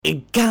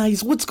Hey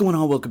guys, what's going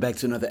on? Welcome back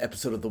to another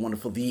episode of the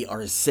wonderful The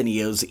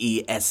Arsenio's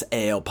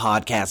ESL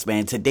podcast,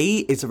 man.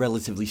 Today is a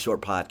relatively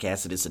short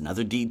podcast. It is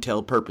another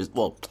detailed purpose.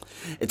 Well,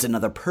 it's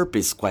another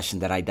purpose question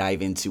that I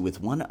dive into with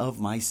one of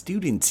my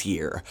students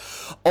here.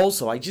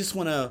 Also, I just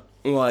want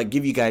to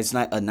give you guys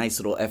a nice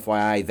little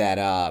FYI that,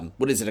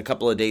 a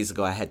couple of days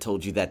ago I had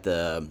told you that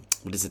the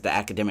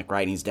academic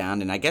writing's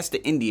down, and I guess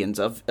the Indians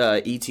of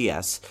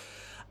ETS,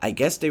 I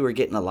guess they were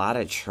getting a lot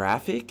of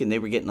traffic and they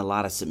were getting a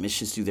lot of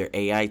submissions through their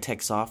AI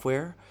tech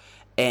software.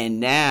 And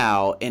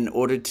now, in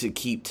order to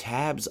keep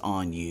tabs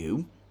on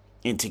you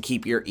and to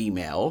keep your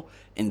email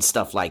and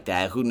stuff like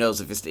that, who knows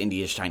if it's the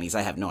Indians, Chinese,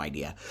 I have no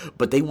idea.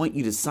 But they want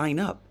you to sign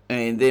up.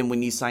 And then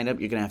when you sign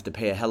up, you're going to have to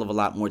pay a hell of a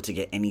lot more to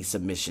get any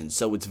submissions.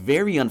 So it's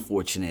very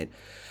unfortunate.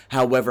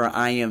 However,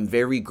 I am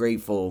very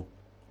grateful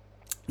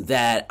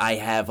that I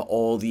have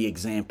all the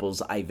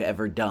examples I've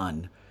ever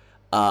done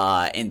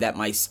and that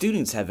my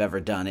students have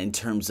ever done in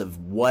terms of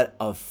what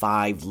a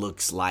 5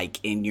 looks like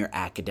in your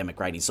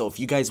academic writing. So if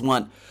you guys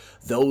want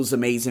those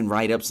amazing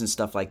write-ups and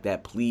stuff like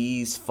that,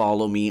 please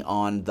follow me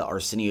on the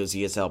Arsenio's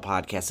ESL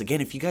podcast. Again,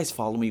 if you guys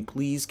follow me,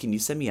 please, can you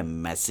send me a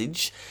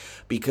message?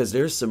 Because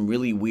there's some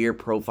really weird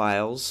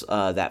profiles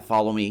that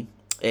follow me.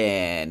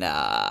 And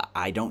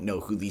I don't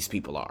know who these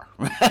people are.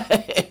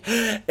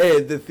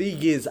 And the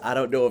thing is, I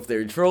don't know if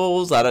they're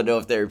trolls. I don't know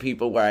if they're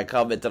people where I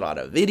commented on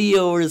a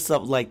video or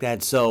something like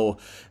that. So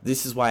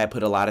this is why I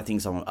put a lot of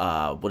things on,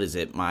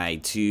 my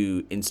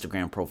 2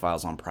 Instagram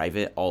profiles on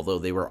private, although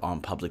they were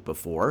on public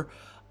before.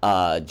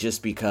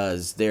 Just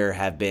because there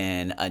have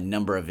been a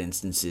number of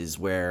instances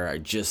where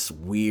just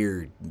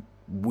weird,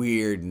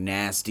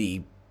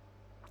 nasty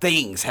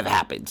things have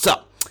happened.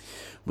 So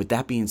with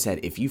that being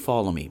said, if you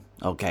follow me,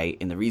 okay,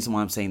 and the reason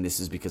why I'm saying this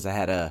is because I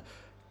had a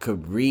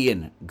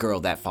Korean girl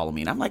that followed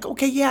me, and I'm like,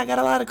 okay, yeah, I got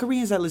a lot of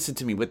Koreans that listen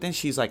to me, but then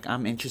she's like,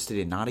 I'm interested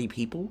in naughty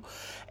people,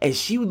 and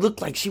she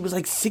looked like she was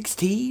like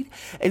 16,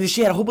 and then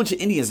she had a whole bunch of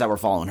Indians that were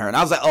following her, and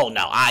I was like, oh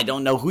no, I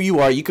don't know who you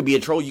are. You could be a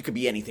troll, you could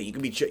be anything, you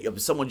could be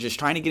someone just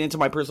trying to get into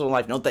my personal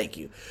life. No, thank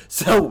you.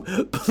 So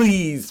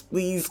please,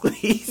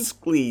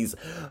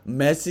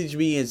 message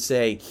me and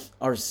say,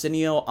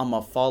 Arsenio, I'm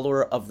a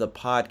follower of the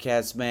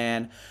podcast,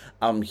 man.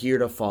 I'm here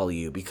to follow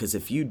you, because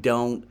if you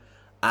don't,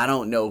 I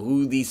don't know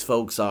who these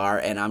folks are,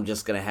 and I'm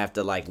just going to have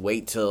to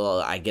wait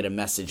till I get a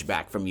message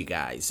back from you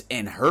guys.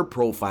 And her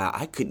profile,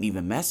 I couldn't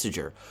even message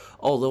her.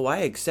 Although I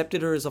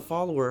accepted her as a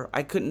follower,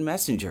 I couldn't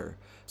message her.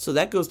 So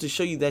that goes to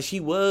show you that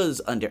she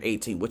was under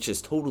 18, which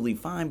is totally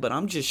fine, but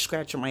I'm just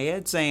scratching my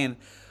head saying,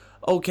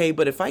 okay,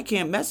 but if I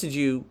can't message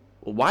you,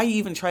 why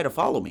even try to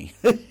follow me?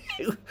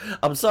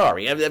 I'm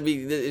sorry. I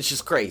mean, it's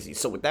just crazy.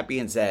 So with that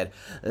being said,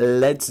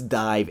 let's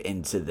dive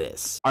into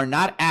this. Are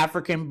not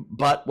African,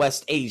 but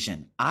West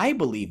Asian. I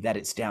believe that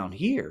it's down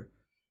here.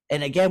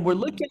 And again, we're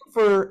looking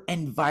for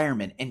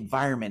environment.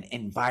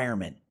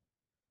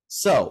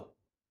 So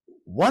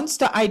once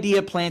the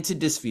idea planted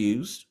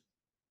diffused,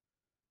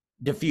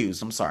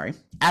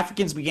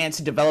 Africans began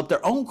to develop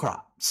their own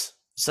crops,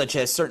 such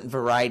as certain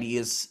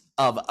varieties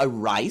of a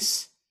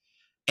rice,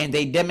 and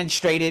they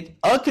demonstrated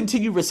a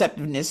continued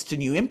receptiveness to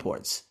new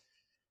imports.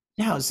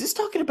 Now, is this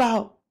talking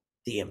about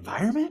the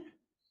environment?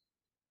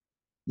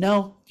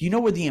 No. You know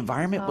where the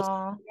environment was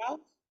talking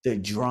about? The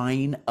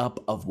drying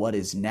up of what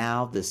is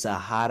now the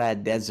Sahara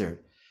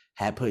Desert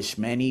had pushed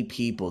many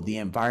people. The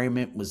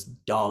environment was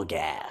dog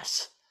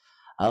ass.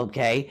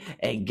 Okay?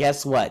 And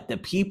guess what? The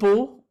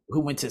people who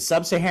went to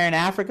sub-Saharan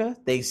Africa,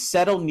 they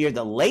settled near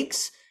the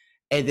lakes,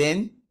 and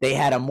then they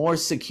had a more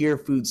secure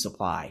food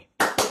supply.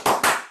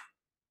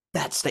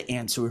 That's the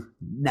answer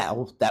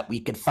now that we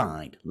could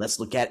find. Let's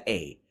look at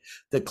A.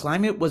 The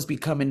climate was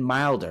becoming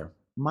milder.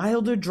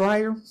 Milder,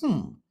 drier?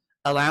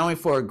 Allowing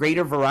for a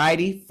greater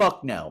variety?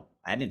 Fuck no.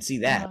 I didn't see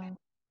that. No.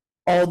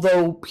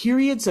 Although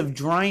periods of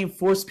drying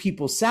forced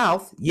people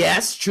south,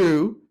 yes,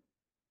 true,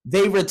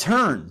 they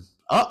return.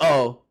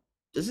 Uh-oh.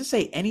 Does it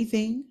say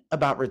anything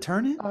about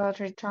returning? About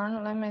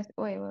return?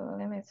 Wait,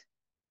 let me see.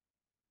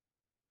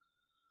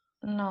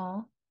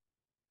 No.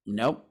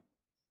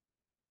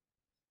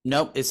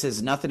 Nope, it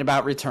says nothing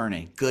about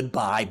returning.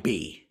 Goodbye,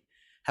 B.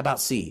 How about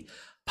C?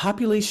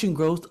 Population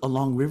growth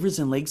along rivers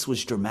and lakes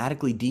was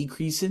dramatically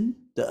decreasing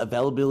the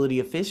availability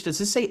of fish. Does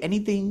this say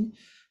anything?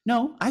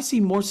 No, I see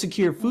more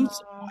secure food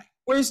supply.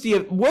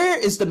 Where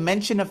is the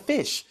mention of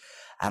fish?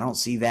 I don't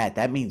see that.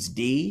 That means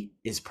D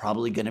is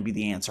probably going to be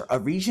the answer. A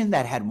region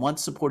that had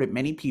once supported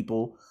many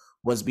people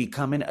was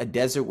becoming a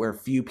desert where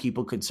few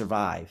people could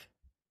survive.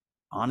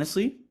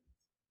 Honestly,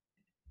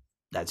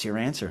 that's your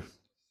answer.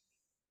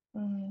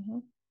 Mm-hmm.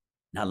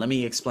 Now, let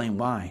me explain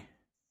why.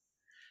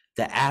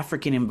 The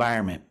African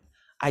environment.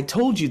 I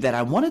told you that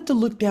I wanted to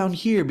look down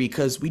here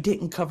because we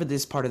didn't cover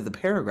this part of the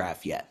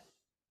paragraph yet.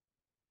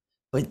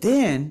 But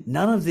then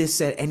none of this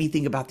said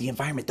anything about the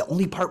environment. The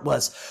only part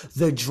was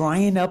the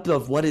drying up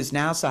of what is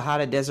now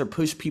Sahara Desert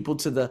pushed people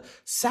to the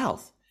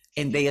south,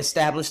 and they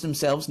established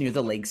themselves near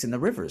the lakes and the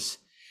rivers.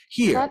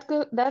 Here.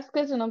 That's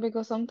good to know,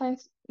 because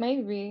sometimes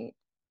maybe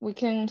we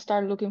can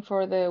start looking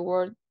for the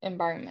word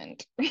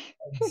environment,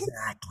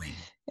 Exactly.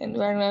 and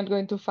we're not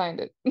going to find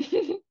it.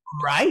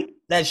 Right?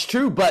 That's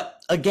true. But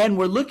again,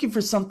 we're looking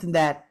for something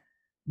that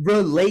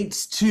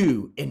relates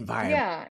to environment. Yeah,